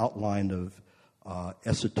on an outline of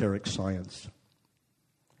esoteric science,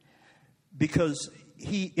 because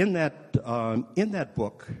in that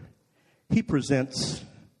book he presents,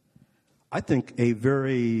 I think, a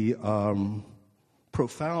very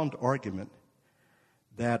profound argument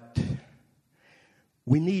that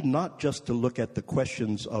we need not just to look at the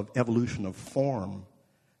questions of evolution of form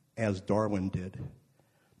as Darwin did,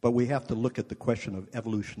 but we have to look at the question of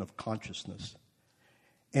evolution of consciousness.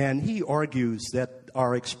 And he argues that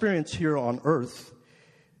our experience here on Earth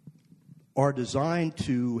are designed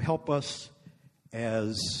to help us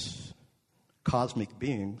as cosmic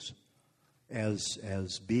beings,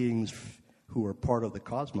 as beings who are part of the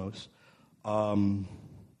cosmos,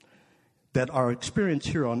 that our experience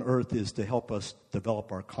here on Earth is to help us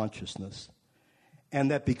develop our consciousness. And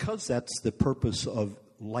that because that's the purpose of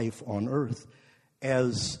life on Earth,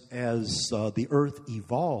 as the Earth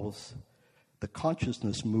evolves, the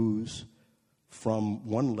consciousness moves from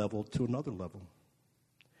one level to another level.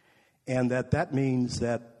 And that means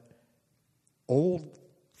that old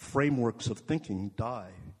frameworks of thinking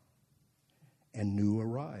die and new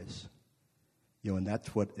arise. And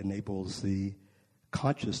that's what enables the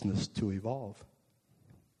consciousness to evolve.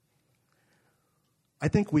 I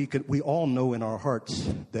think we all know in our hearts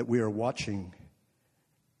that we are watching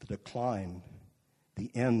the decline, the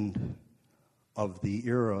end of the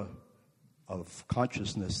era of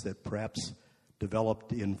consciousness that perhaps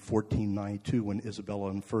developed in 1492 when Isabella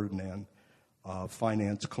and Ferdinand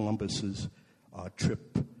financed Columbus's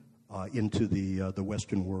trip into the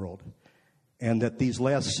Western world, and that these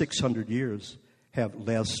last 600 years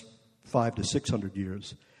last 500 to 600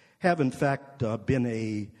 years have in fact been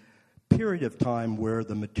a period of time where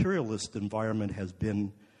the materialist environment has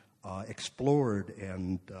been explored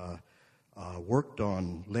and worked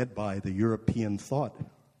on, led by the European thought.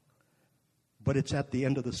 But it's at the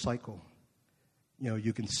end of the cycle.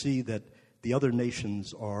 You can see that the other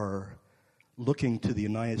nations are looking to the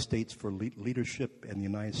United States for leadership, and the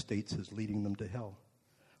United States is leading them to hell.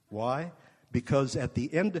 Why? Because at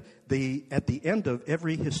the end of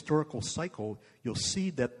every historical cycle, you'll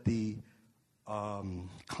see that the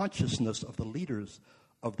consciousness of the leaders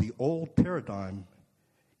of the old paradigm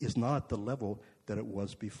is not at the level that it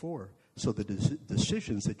was before. So the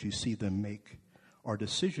decisions that you see them make are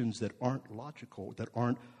decisions that aren't logical, that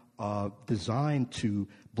aren't designed to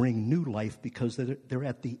bring new life, because they're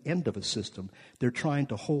at the end of a system. They're trying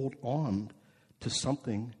to hold on to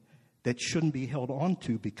something that shouldn't be held on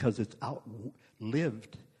to because it's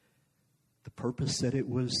outlived the purpose that it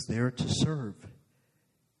was there to serve.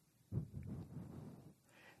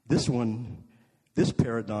 This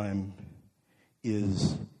paradigm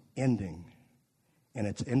is ending, and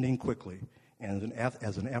it's ending quickly. And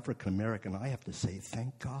as an African American, I have to say,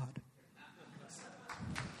 thank God.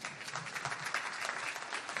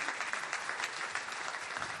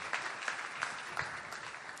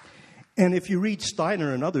 And if you read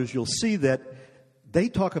Steiner and others, you'll see that they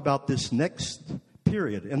talk about this next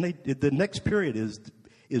period, and the next period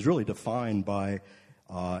is really defined by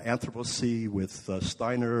Anthropocene with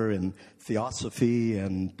Steiner and Theosophy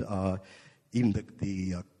and even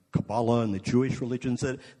the Kabbalah and the Jewish religions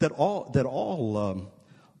that all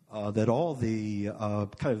the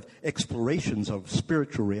kind of explorations of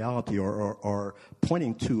spiritual reality are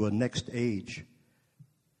pointing to a next age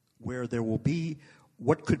where there will be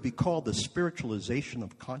what could be called the spiritualization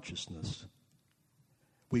of consciousness.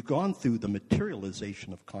 We've gone through the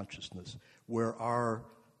materialization of consciousness, where our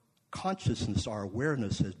consciousness, our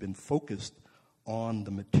awareness has been focused on the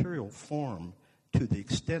material form to the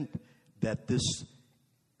extent that this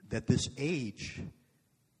age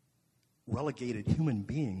relegated human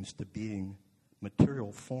beings to being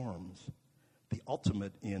material forms, the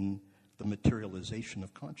ultimate in the materialization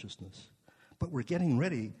of consciousness. But we're getting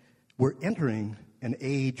ready. We're entering an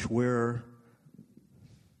age where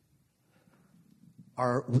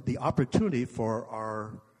the opportunity for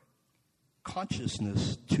our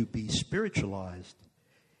consciousness to be spiritualized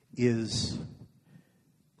is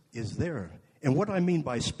there. And what I mean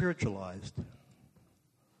by spiritualized,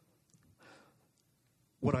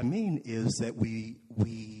 what I mean is that we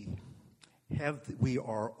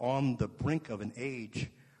are on the brink of an age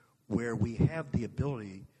where we have the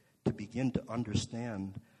ability to begin to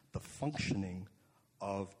understand the functioning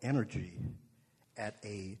of energy at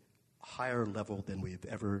a higher level than we've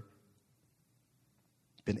ever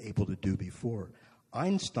been able to do before.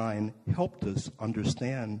 Einstein helped us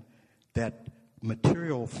understand that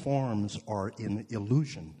material forms are an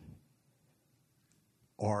illusion.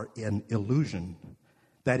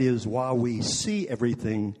 That is, while we see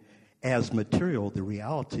everything as material, the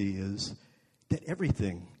reality is that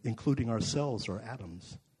everything, including ourselves, are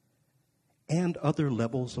atoms. And other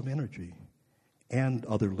levels of energy.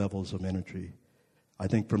 I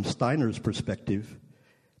think from Steiner's perspective,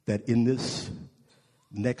 that in this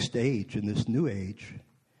next age, in this new age,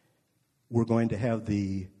 we're going to have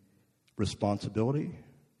the responsibility,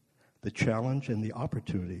 the challenge, and the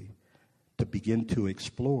opportunity to begin to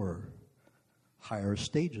explore higher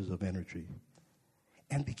stages of energy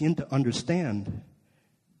and begin to understand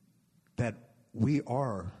that we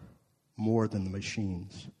are more than the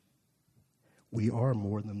machines. We are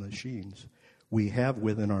more than machines. We have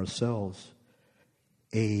within ourselves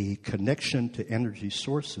a connection to energy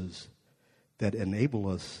sources that enable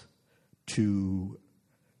us to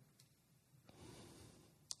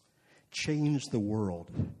change the world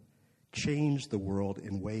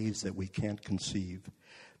in ways that we can't conceive.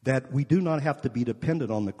 That we do not have to be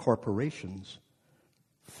dependent on the corporations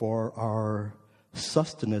for our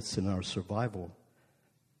sustenance and our survival.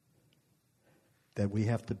 That we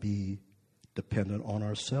have to be dependent on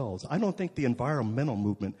ourselves. I don't think the environmental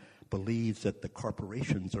movement believes that the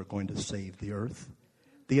corporations are going to save the earth.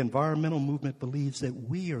 The environmental movement believes that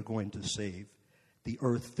we are going to save the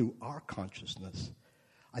earth through our consciousness.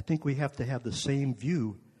 I think we have to have the same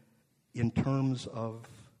view in terms of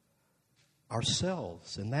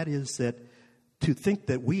ourselves, and that is that to think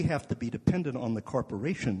that we have to be dependent on the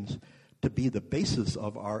corporations to be the basis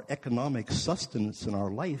of our economic sustenance in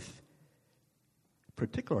our life,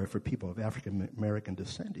 particularly for people of African American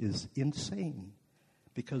descent, is insane,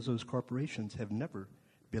 because those corporations have never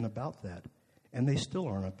been about that, and they still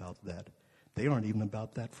aren't about that. They aren't even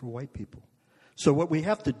about that for white people. So what we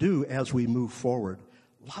have to do as we move forward,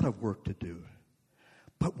 a lot of work to do.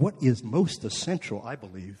 But what is most essential, I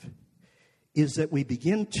believe, is that we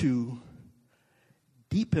begin to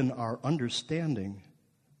deepen our understanding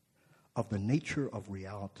of the nature of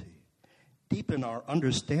reality, deepen our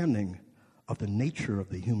understanding of the nature of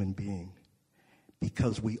the human being,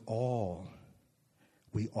 because we all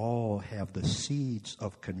have the seeds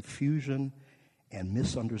of confusion and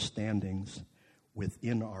misunderstandings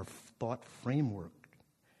within our thought framework,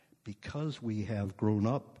 because we have grown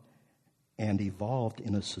up and evolved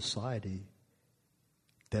in a society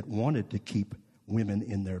that wanted to keep women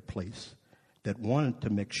in their place, that wanted to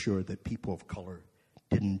make sure that people of color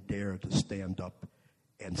didn't dare to stand up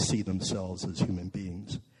and see themselves as human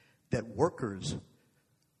beings, that workers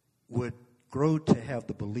would grow to have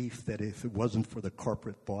the belief that if it wasn't for the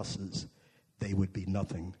corporate bosses, they would be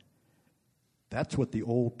nothing. That's what the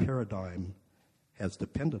old paradigm has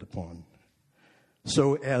depended upon.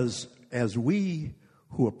 So as we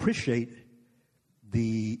who appreciate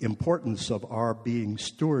the importance of our being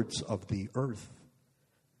stewards of the earth,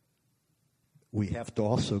 we have to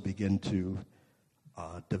also begin to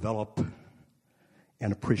develop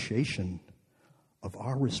an appreciation of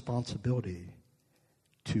our responsibility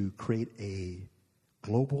to create a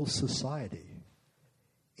global society,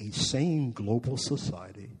 a sane global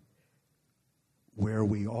society where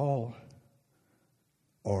we all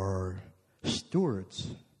are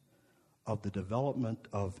stewards of the development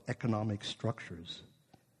of economic structures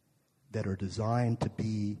that are designed to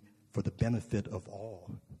be for the benefit of all,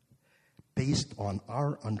 based on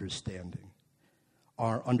our understanding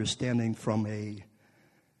from a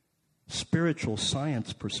spiritual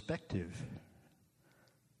science perspective,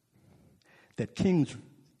 that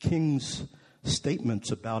King's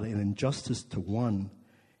statements about an injustice to one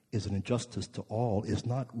is an injustice to all is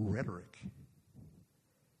not rhetoric.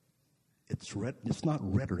 It's not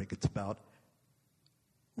rhetoric. It's about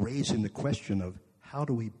raising the question of how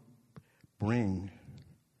do we bring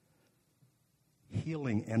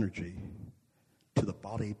healing energy to the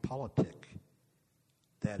body politic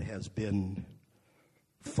that has been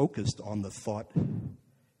focused on the thought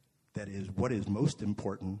that is what is most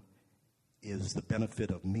important is the benefit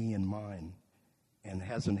of me and mine, and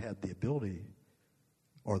hasn't had the ability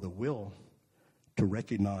or the will to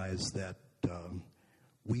recognize that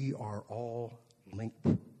we are all linked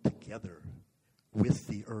together with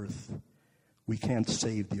the earth. We can't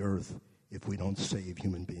save the earth if we don't save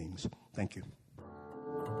human beings. Thank you.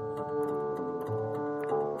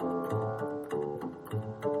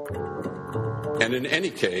 And in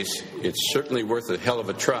any case, it's certainly worth a hell of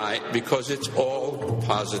a try because it's all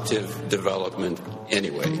positive development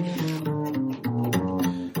anyway.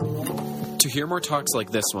 To hear more talks like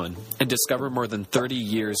this one and discover more than 30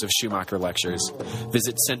 years of Schumacher lectures,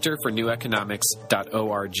 visit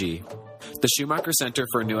centerforneweconomics.org. The Schumacher Center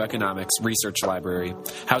for New Economics Research Library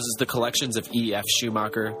houses the collections of E.F.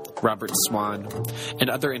 Schumacher, Robert Swan, and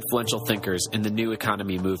other influential thinkers in the new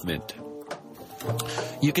economy movement.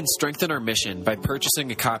 You can strengthen our mission by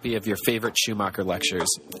purchasing a copy of your favorite Schumacher lectures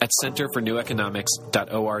at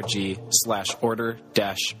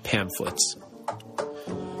centerforneweconomics.org/order-pamphlets.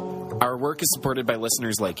 Our work is supported by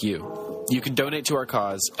listeners like you. You can donate to our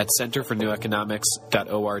cause at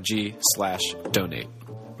centerforneweconomics.org/donate.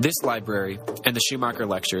 This library and the Schumacher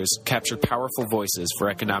lectures capture powerful voices for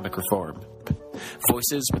economic reform.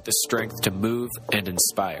 Voices with the strength to move and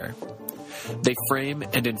inspire. They frame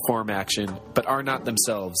and inform action, but are not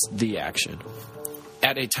themselves the action.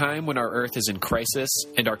 At a time when our Earth is in crisis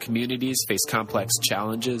and our communities face complex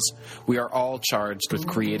challenges, we are all charged with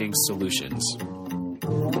creating solutions.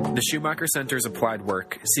 The Schumacher Center's applied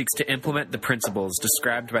work seeks to implement the principles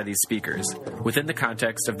described by these speakers within the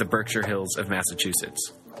context of the Berkshire Hills of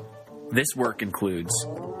Massachusetts. This work includes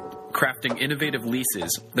crafting innovative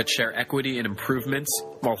leases that share equity and improvements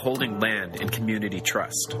while holding land in community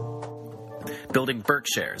trust, building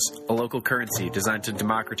Berkshares, a local currency designed to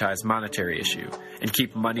democratize monetary issue and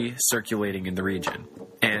keep money circulating in the region,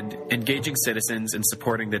 and engaging citizens in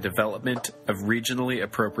supporting the development of regionally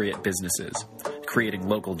appropriate businesses, creating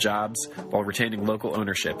local jobs while retaining local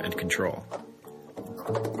ownership and control.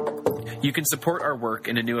 You can support our work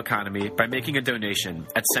in a new economy by making a donation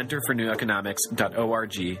at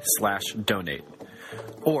centerforneweconomics.org/donate,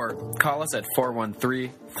 or call us at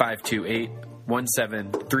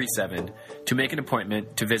 413-528-1737 to make an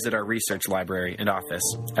appointment to visit our research library and office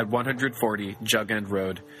at 140 Jug End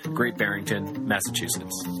Road, Great Barrington,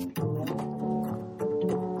 Massachusetts.